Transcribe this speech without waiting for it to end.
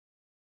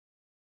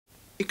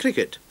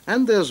cricket,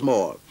 and there's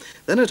more.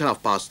 Then at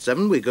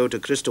 7:30 we go to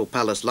Crystal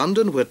Palace,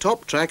 London, where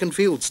top track and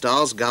field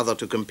stars gather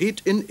to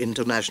compete in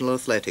international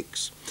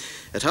athletics.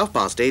 At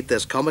 8:30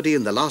 there's comedy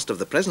in the last of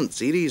the present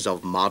series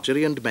of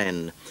Marjorie and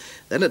Men.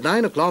 Then at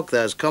 9 o'clock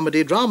there's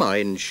comedy drama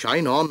in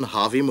Shine On,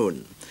 Harvey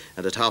Moon.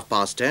 And at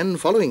 10:30,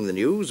 following the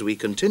news, we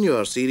continue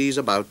our series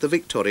about the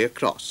Victoria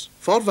Cross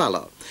for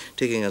Valour,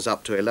 taking us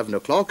up to 11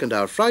 o'clock and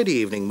our Friday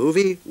evening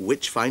movie,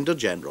 Witchfinder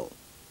General,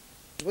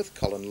 with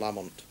Colin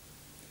Lamont.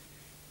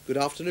 Good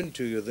afternoon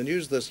to you. The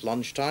news this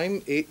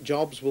lunchtime: 8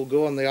 jobs will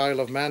go on the Isle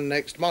of Man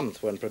next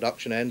month when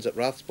production ends at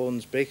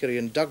Rathbone's Bakery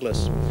in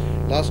Douglas.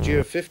 Last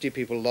year, 50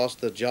 people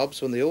lost their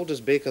jobs when the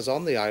oldest bakers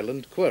on the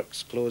island,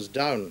 Quirks, closed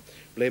down,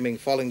 blaming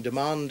falling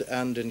demand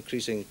and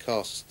increasing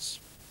costs.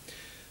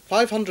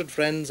 500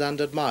 friends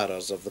and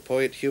admirers of the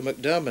poet Hugh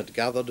McDermott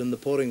gathered in the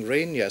pouring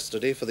rain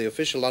yesterday for the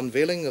official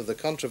unveiling of the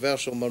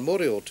controversial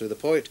memorial to the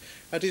poet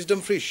at his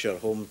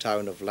Dumfriesshire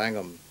hometown of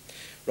Langham.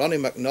 Ronnie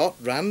McNaught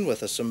ran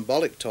with a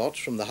symbolic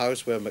torch from the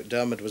house where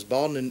McDermott was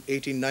born in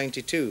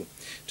 1892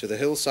 to the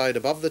hillside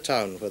above the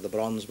town where the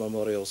bronze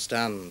memorial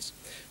stands.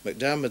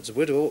 McDermott's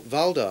widow,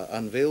 Valda,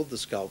 unveiled the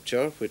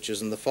sculpture, which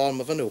is in the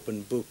form of an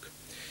open book.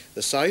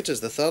 The site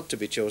is the third to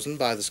be chosen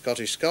by the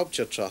Scottish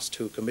Sculpture Trust,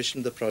 who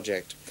commissioned the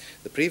project.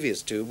 The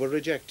previous 2 were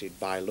rejected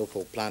by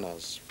local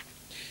planners.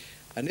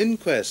 An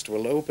inquest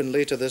will open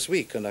later this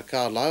week on a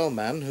Carlisle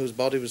man whose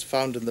body was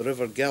found in the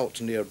River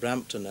Gelt near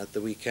Brampton at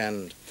the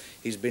weekend.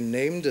 He's been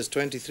named as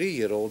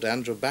 23-year-old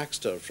Andrew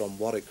Baxter from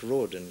Warwick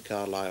Road in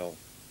Carlisle.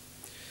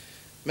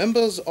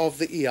 Members of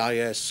the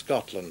EIS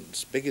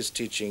Scotland's biggest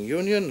teaching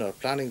union are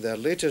planning their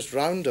latest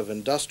round of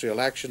industrial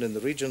action in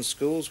the region's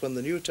schools when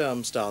the new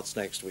term starts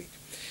next week.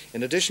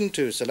 In addition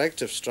to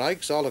selective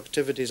strikes, all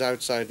activities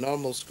outside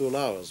normal school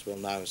hours will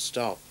now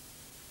stop.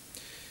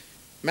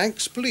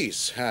 Manx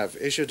police have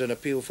issued an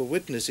appeal for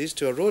witnesses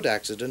to a road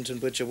accident in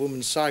which a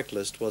woman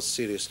cyclist was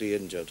seriously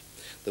injured.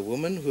 The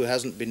woman, who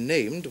hasn't been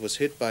named, was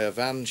hit by a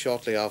van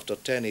shortly after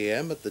 10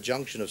 a.m. at the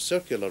junction of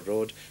Circular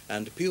Road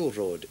and Peel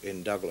Road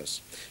in Douglas.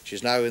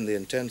 She's now in the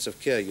intensive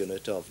care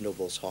unit of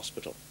Nobles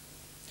Hospital.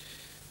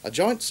 A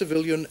joint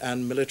civilian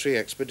and military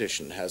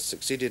expedition has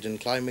succeeded in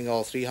climbing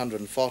all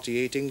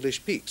 348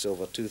 English peaks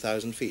over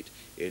 2,000 feet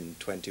in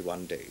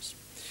 21 days.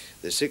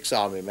 The 6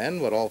 army men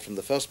were all from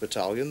the 1st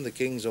Battalion, the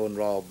King's Own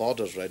Royal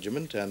Borders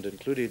Regiment, and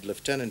included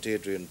Lieutenant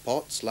Adrian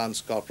Potts,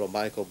 Lance Corporal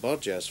Michael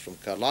Burgess from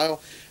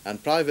Carlisle,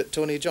 and Private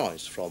Tony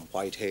Joyce from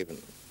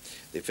Whitehaven.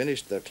 They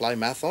finished their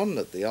climathon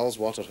at the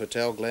Elswater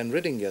Hotel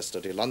Glenridding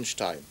yesterday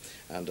lunchtime,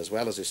 and as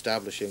well as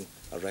establishing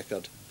a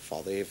record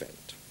for the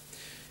event.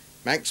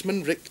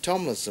 Manxman Rick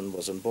Tomlinson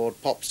was on board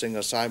pop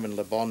singer Simon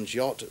Le Bon's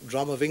yacht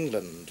Drum of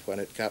England when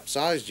it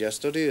capsized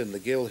yesterday in the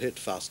Gill Hit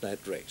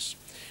Fastnet race.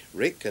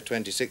 Rick, a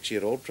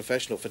 26-year-old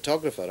professional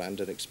photographer and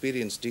an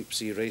experienced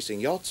deep-sea racing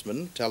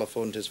yachtsman,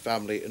 telephoned his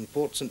family in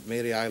Port St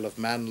Mary, Isle of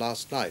Man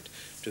last night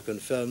to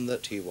confirm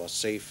that he was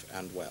safe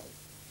and well.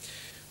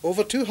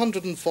 Over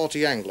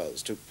 240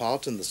 anglers took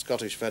part in the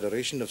Scottish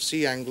Federation of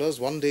Sea Anglers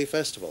one-day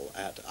festival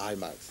at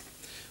Eyemouth.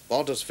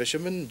 Borders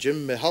fisherman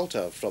Jim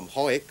Mihalter from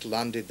Howick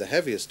landed the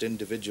heaviest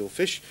individual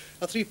fish,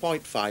 a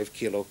 3.5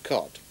 kilo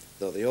cod,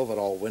 though the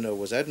overall winner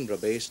was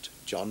Edinburgh-based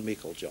John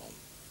Meiklejohn.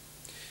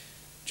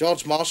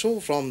 George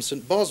Marshall from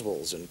St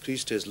Boswell's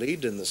increased his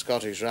lead in the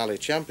Scottish Rally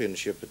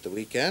Championship at the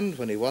weekend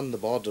when he won the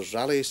Borders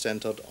Rally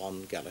centred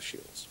on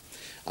Galashiels.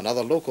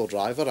 Another local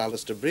driver,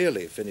 Alistair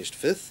Brearley, finished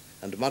 5th,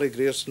 and Murray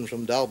Grierson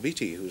from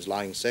Dalbeattie, who's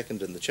lying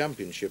 2nd in the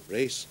championship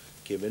race,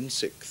 came in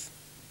 6th.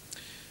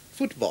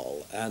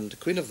 Football and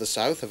Queen of the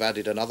South have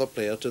added another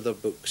player to their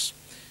books.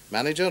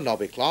 Manager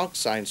Nobby Clark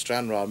signed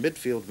Stranraer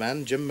midfield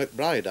man Jim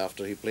McBride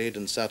after he played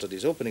in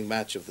Saturday's opening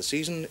match of the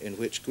season, in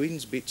which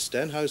Queens beat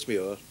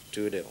Stenhousemuir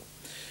 2-0.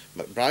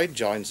 McBride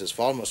joins his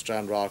former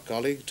Stranraer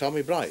colleague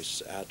Tommy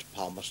Bryce at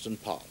Palmerston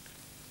Park.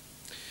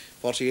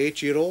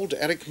 48-year-old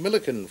Eric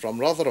Milliken from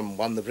Rotherham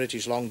won the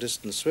British Long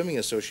Distance Swimming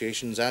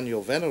Association's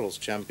annual Venerals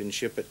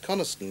Championship at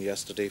Coniston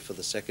yesterday for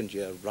the 2nd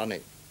year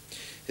running.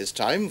 His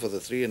time for the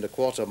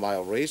 3¼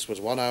 mile race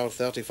was 1 hour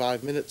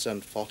 35 minutes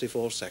and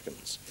 44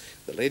 seconds.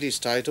 The ladies'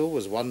 title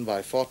was won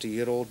by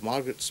 40-year-old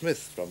Margaret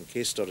Smith from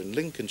Caister in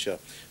Lincolnshire,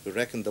 who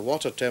reckoned the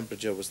water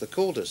temperature was the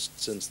coldest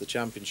since the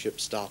championship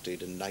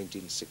started in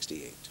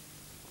 1968.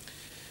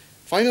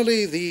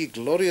 Finally, the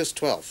glorious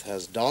 12th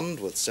has dawned,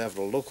 with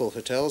several local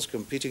hotels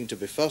competing to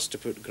be first to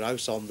put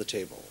grouse on the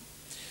table.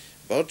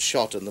 Birds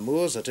shot in the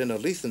moors at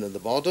Innerleithen in the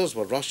Borders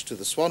were rushed to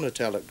the Swan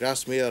Hotel at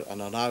Grasmere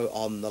and are now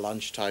on the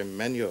lunchtime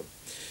menu.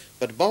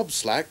 But Bob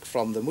Slack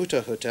from the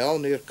Mutter Hotel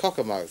near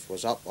Cockermouth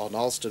was up on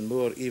Alston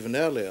Moor even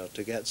earlier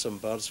to get some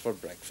birds for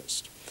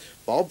breakfast.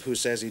 Bob, who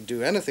says he'd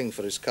do anything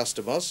for his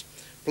customers,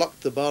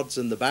 plucked the birds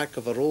in the back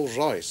of a Rolls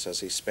Royce as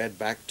he sped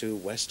back to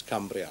West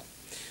Cumbria.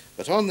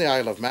 But on the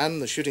Isle of Man,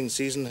 the shooting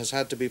season has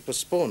had to be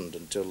postponed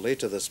until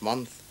later this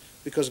month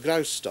because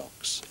grouse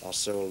stocks are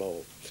so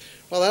low.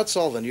 Well, that's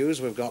all the news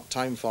we've got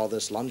time for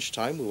this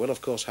lunchtime. We will,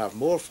 of course, have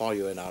more for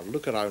you in our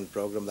Look Around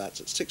programme. That's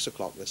at 6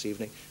 o'clock this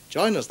evening.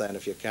 Join us then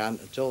if you can.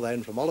 Until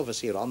then, from all of us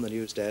here on the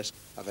news desk,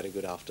 a very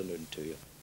good afternoon to you.